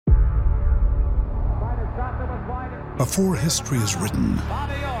Before history is written,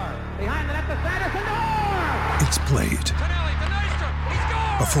 it's played.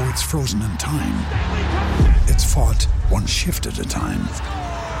 Before it's frozen in time, it's fought one shift at a time.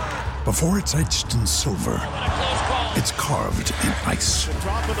 Before it's etched in silver, it's carved in ice.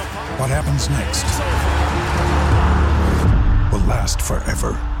 What happens next will last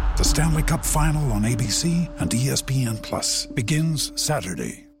forever. The Stanley Cup Final on ABC and ESPN Plus begins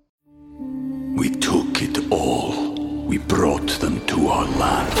Saturday. We took it all. We brought them to our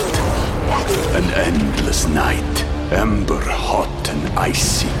land. An endless night, ember hot and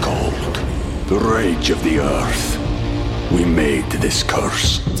icy cold. The rage of the earth. We made this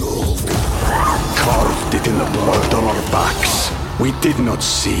curse. Carved it in the blood on our backs. We did not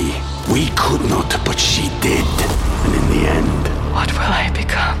see. We could not, but she did. And in the end... What will I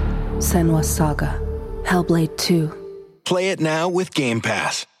become? Senua's Saga. Hellblade 2. Play it now with Game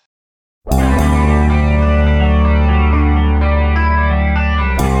Pass.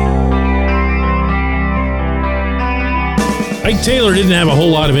 Ike Taylor didn't have a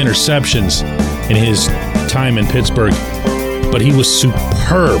whole lot of interceptions in his time in Pittsburgh, but he was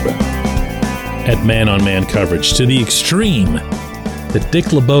superb at man-on-man coverage, to the extreme that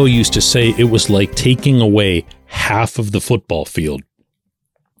Dick LeBeau used to say it was like taking away half of the football field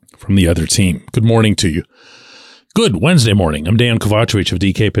from the other team. Good morning to you. Good Wednesday morning. I'm Dan Kovacevic of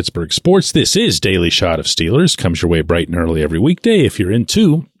DK Pittsburgh Sports. This is Daily Shot of Steelers. Comes your way bright and early every weekday if you're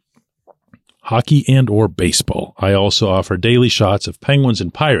into hockey and or baseball. I also offer daily shots of Penguins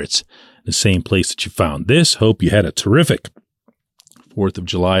and Pirates, the same place that you found this. Hope you had a terrific 4th of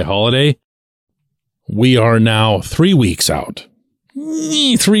July holiday. We are now 3 weeks out.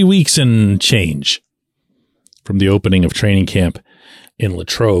 3 weeks and change from the opening of training camp in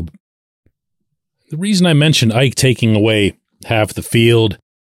Latrobe. The reason I mentioned Ike taking away half the field,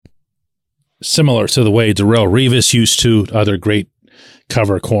 similar to the way Darrelle Revis used to, other great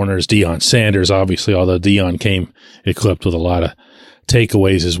cover corners, Deion Sanders, obviously, although Deion came equipped with a lot of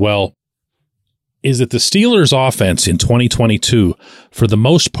takeaways as well, is that the Steelers' offense in 2022, for the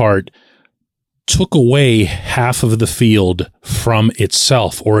most part, took away half of the field from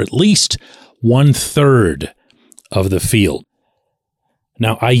itself, or at least 1/3 of the field.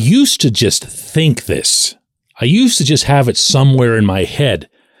 Now, I used to just think this. I used to just have it somewhere in my head,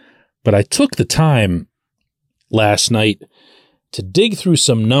 but I took the time last night to dig through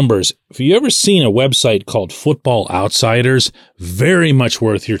some numbers. If you ever seen a website called Football Outsiders, very much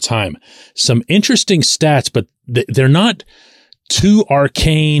worth your time. Some interesting stats, but they're not too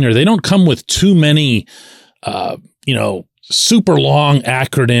arcane, or they don't come with too many, super long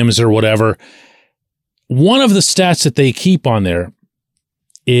acronyms or whatever. One of the stats that they keep on there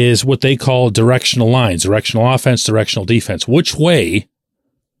is what they call directional lines, directional offense, directional defense. Which way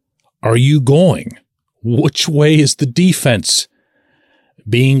are you going? Which way is the defense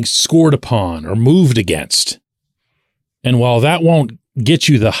being scored upon or moved against? And while that won't get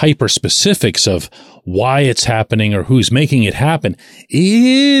you the hyper specifics of why it's happening or who's making it happen,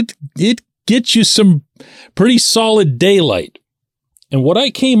 it gets you some pretty solid daylight. And what I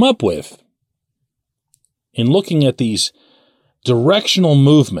came up with in looking at these directional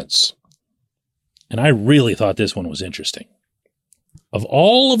movements, and I really thought this one was interesting. Of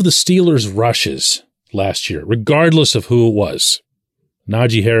all of the Steelers' rushes last year, regardless of who it was,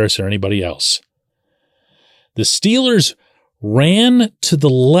 Najee Harris or anybody else, the Steelers ran to the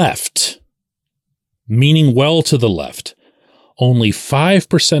left, meaning well to the left, only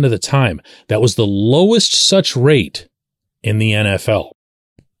 5% of the time. That was the lowest such rate in the NFL.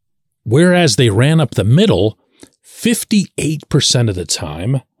 Whereas they ran up the middle 58% of the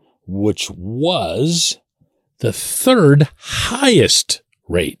time, which was the third highest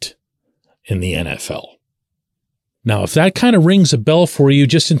rate in the NFL. Now, if that kind of rings a bell for you,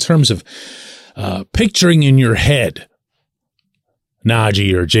 just in terms of picturing in your head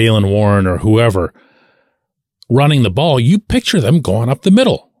Najee or Jaylen Warren or whoever running the ball, you picture them going up the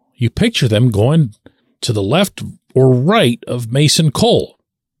middle. You picture them going to the left or right of Mason Cole.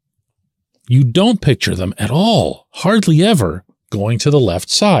 You don't picture them at all, hardly ever, going to the left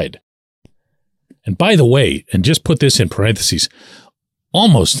side. And by the way, and just put this in parentheses,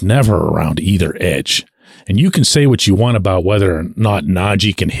 almost never around either edge. And you can say what you want about whether or not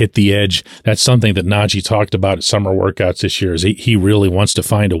Najee can hit the edge. That's something that Najee talked about at summer workouts this year, is he really wants to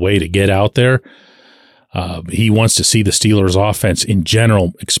find a way to get out there. He wants to see the Steelers' offense in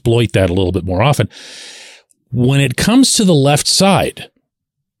general exploit that a little bit more often. When it comes to the left side,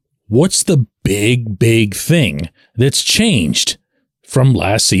 what's the big thing that's changed from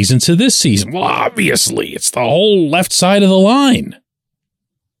last season to this season? Well, obviously, it's the whole left side of the line.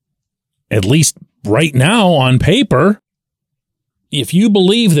 At least right now on paper, if you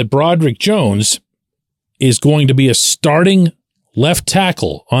believe that Broderick Jones is going to be a starting left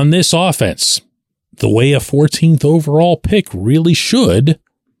tackle on this offense, the way a 14th overall pick really should,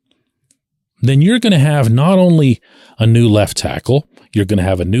 then you're going to have not only a new left tackle, you're going to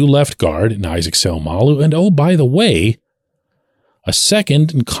have a new left guard in Isaac Seumalo, and oh, by the way, a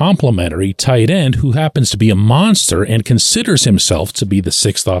second and complementary tight end who happens to be a monster and considers himself to be the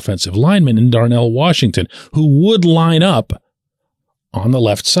 6th offensive lineman in Darnell Washington, who would line up on the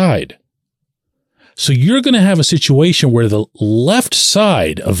left side. So you're going to have a situation where the left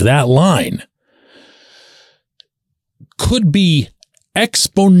side of that line could be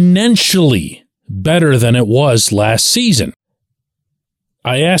exponentially better than it was last season.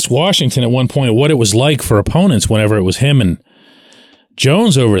 I asked Washington at one point what it was like for opponents whenever it was him and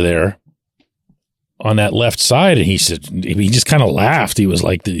Jones over there on that left side, and he said, he just kind of laughed. He was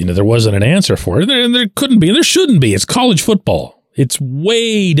like, there wasn't an answer for it. There couldn't be, and there shouldn't be. It's college football. It's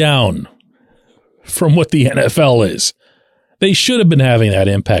way down from what the NFL is. They should have been having that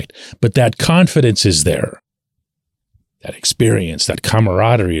impact, but that confidence is there. That experience, that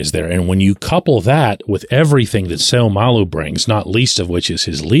camaraderie is there. And when you couple that with everything that Seumalo brings, not least of which is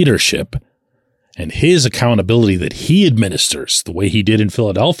his leadership and his accountability that he administers the way he did in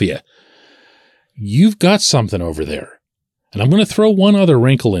Philadelphia, you've got something over there. And I'm going to throw one other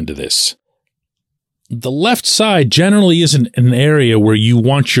wrinkle into this. The left side generally isn't an area where you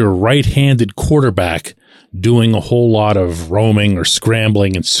want your right-handed quarterback doing a whole lot of roaming or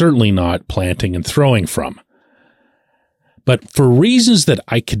scrambling, and certainly not planting and throwing from. But for reasons that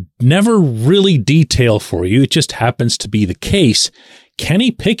I could never really detail for you, it just happens to be the case,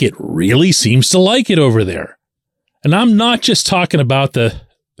 Kenny Pickett really seems to like it over there. And I'm not just talking about the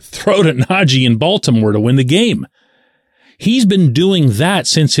throw to Najee in Baltimore to win the game. He's been doing that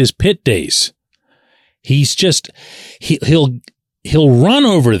since his Pitt days. He's just, he'll run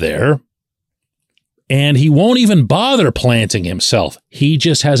over there and he won't even bother planting himself. He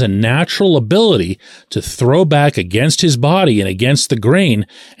just has a natural ability to throw back against his body and against the grain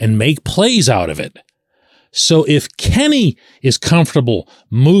and make plays out of it. So if Kenny is comfortable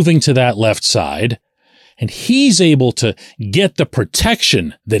moving to that left side and he's able to get the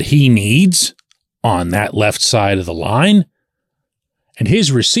protection that he needs on that left side of the line, and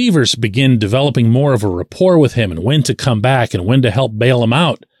his receivers begin developing more of a rapport with him and when to come back and when to help bail him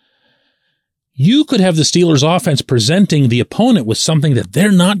out, you could have the Steelers offense presenting the opponent with something that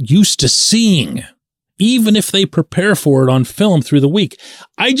they're not used to seeing, even if they prepare for it on film through the week.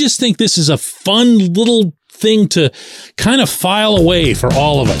 I just think this is a fun little thing to kind of file away for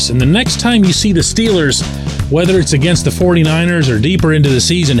all of us. And the next time you see the Steelers, whether it's against the 49ers or deeper into the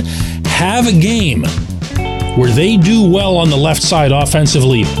season, have a game where they do well on the left side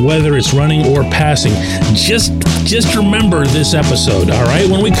offensively, whether it's running or passing. Just remember this episode, all right?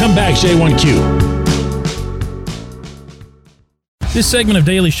 When we come back, J1Q. This segment of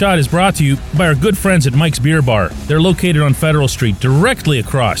Daily Shot is brought to you by our good friends at Mike's Beer Bar. They're located on Federal Street, directly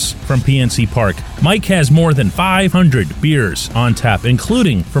across from PNC Park. Mike has more than 500 beers on tap,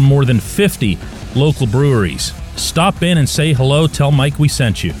 including from more than 50 local breweries. Stop in and say hello. Tell Mike we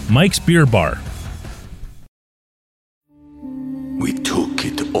sent you. Mike's Beer Bar. We took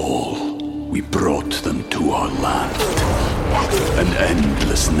it all. We brought them to our land. An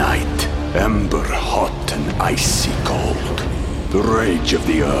endless night, ember hot and icy cold. The rage of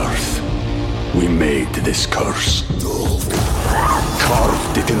the earth. We made this curse.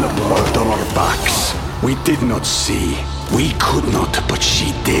 Carved it in the blood on our backs. We did not see. We could not, but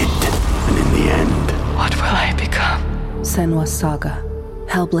she did. And in the end... What will I become? Senua's Saga.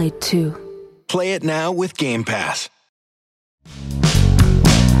 Hellblade 2. Play it now with Game Pass.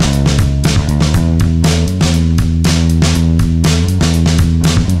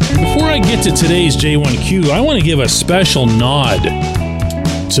 Before I get to today's J1Q, I want to give a special nod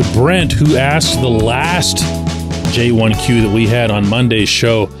to Brent, who asked the last J1Q that we had on Monday's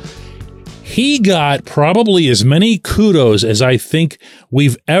show. He got probably as many kudos as I think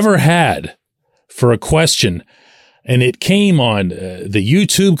we've ever had for a question. And it came on the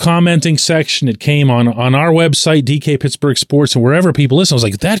YouTube commenting section. It came on our website, DK Pittsburgh Sports, and wherever people listen. I was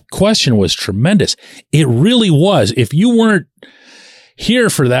like, that question was tremendous. It really was. If you weren't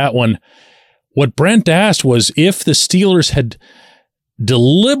here for that one, what Brent asked was if the Steelers had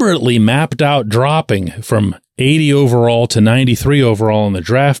deliberately mapped out dropping from 80 overall to 93 overall in the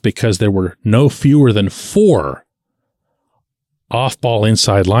draft because there were no fewer than 4 off-ball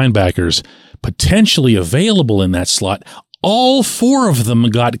inside linebackers potentially available in that slot. All 4 of them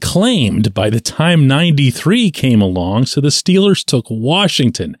got claimed by the time 93 came along, so the Steelers took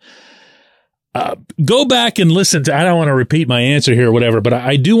Washington. Go back and listen to, I don't want to repeat my answer here or whatever, but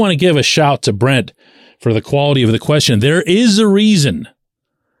I do want to give a shout to Brent for the quality of the question. There is a reason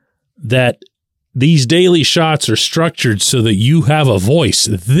that these daily shots are structured so that you have a voice.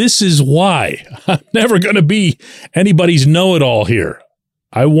 This is why. I'm never going to be anybody's know-it-all here.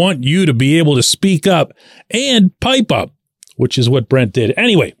 I want you to be able to speak up and pipe up, which is what Brent did.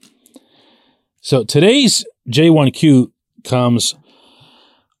 Anyway, so today's J1Q comes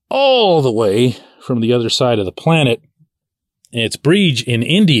all the way from the other side of the planet. It's Breege in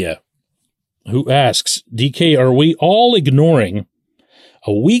India who asks, DK, are we all ignoring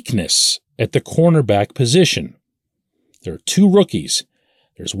a weakness at the cornerback position? There are 2 rookies.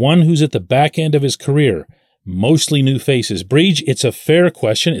 There's one who's at the back end of his career, mostly new faces. Breege, it's a fair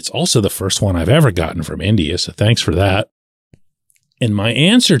question. It's also the first one I've ever gotten from India, so thanks for that. And my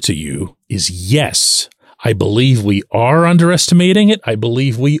answer to you is yes. I believe we are underestimating it. I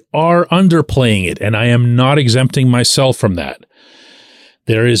believe we are underplaying it, and I am not exempting myself from that.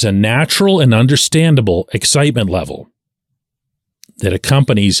 There is a natural and understandable excitement level that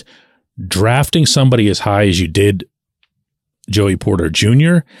accompanies drafting somebody as high as you did Joey Porter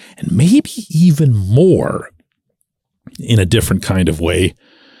Jr., and maybe even more in a different kind of way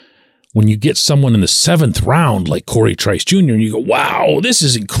when you get someone in the 7th round like Corey Trice Jr. and you go, wow, this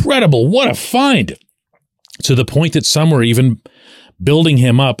is incredible. What a find. To the point that some are even building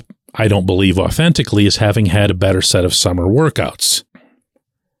him up, I don't believe authentically, as having had a better set of summer workouts,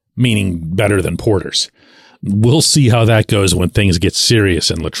 meaning better than Porter's. We'll see how that goes when things get serious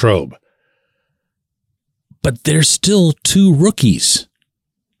in Latrobe. But there's still 2 rookies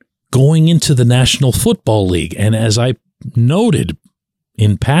going into the National Football League. And as I noted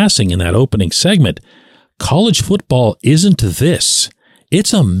in passing in that opening segment, college football isn't this.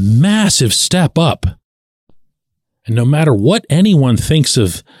 It's a massive step up. And no matter what anyone thinks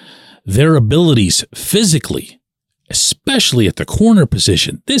of their abilities physically, especially at the corner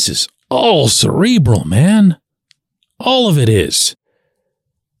position, this is all cerebral, man. All of it is.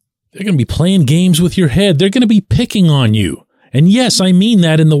 They're going to be playing games with your head. They're going to be picking on you. And yes, I mean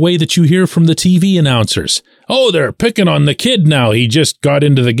that in the way that you hear from the TV announcers. Oh, they're picking on the kid now. He just got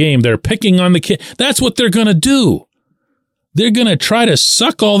into the game. They're picking on the kid. That's what they're going to do. They're going to try to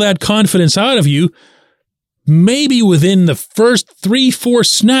suck all that confidence out of you, maybe within the first 3-4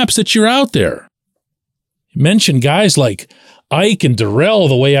 snaps that you're out there. You mentioned guys like Ike and Darrell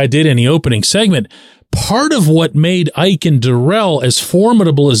the way I did in the opening segment. Part of what made Ike and Darrell as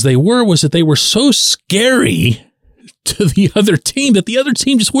formidable as they were was that they were so scary to the other team that the other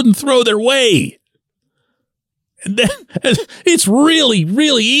team just wouldn't throw their way. And then it's really,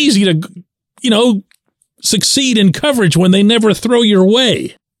 really easy to, succeed in coverage when they never throw your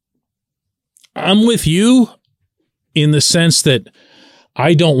way. I'm with you in the sense that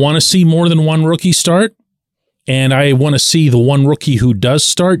I don't want to see more than 1 rookie start, and I want to see the 1 rookie who does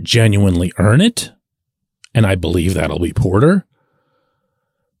start genuinely earn it. And I believe that'll be Porter.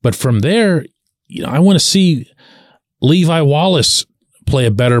 But from there, I want to see Levi Wallace play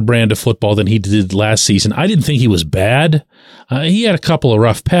a better brand of football than he did last season. I didn't think he was bad. He had a couple of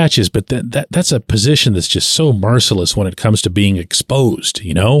rough patches, but that's a position that's just so merciless when it comes to being exposed.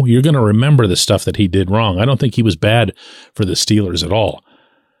 You're going to remember the stuff that he did wrong. I don't think he was bad for the Steelers at all.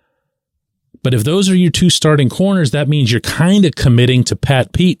 But if those are your 2 starting corners, that means you're kind of committing to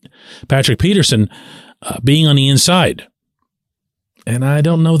Patrick Peterson being on the inside. And I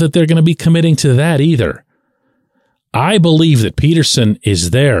don't know that they're going to be committing to that either. I believe that Peterson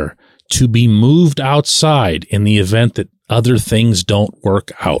is there to be moved outside in the event that other things don't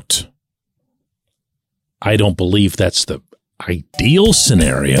work out. I don't believe that's the ideal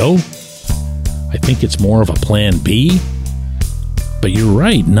scenario. I think it's more of a plan B. But you're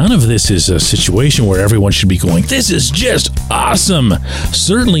right, none of this is a situation where everyone should be going, this is just awesome.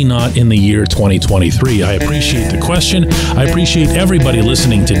 Certainly not in the year 2023. I appreciate the question. I appreciate everybody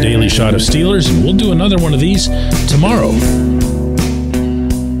listening to Daily Shot of Steelers, and we'll do another one of these tomorrow.